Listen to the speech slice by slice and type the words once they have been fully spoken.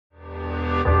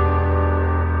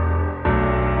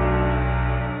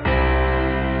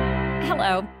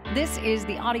Hello, this is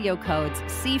the AudioCodes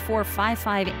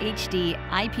C455HD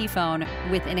IP phone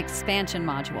with an expansion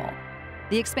module.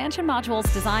 The expansion module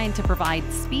is designed to provide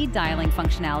speed dialing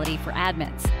functionality for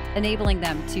admins, enabling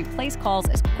them to place calls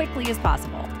as quickly as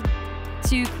possible.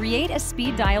 To create a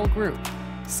speed dial group,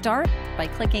 start by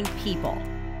clicking People.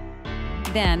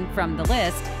 Then, from the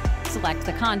list, select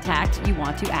the contact you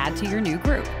want to add to your new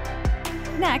group.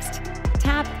 Next,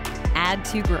 tap Add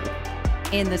to Group.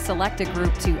 In the Select a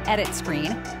Group to Edit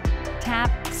screen,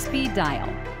 tap Speed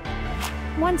Dial.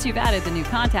 Once you've added the new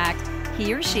contact,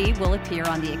 he or she will appear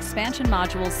on the expansion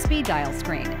module's speed dial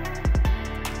screen.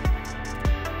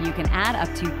 You can add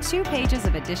up to 2 pages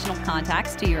of additional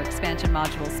contacts to your expansion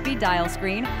module speed dial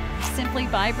screen simply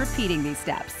by repeating these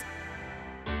steps.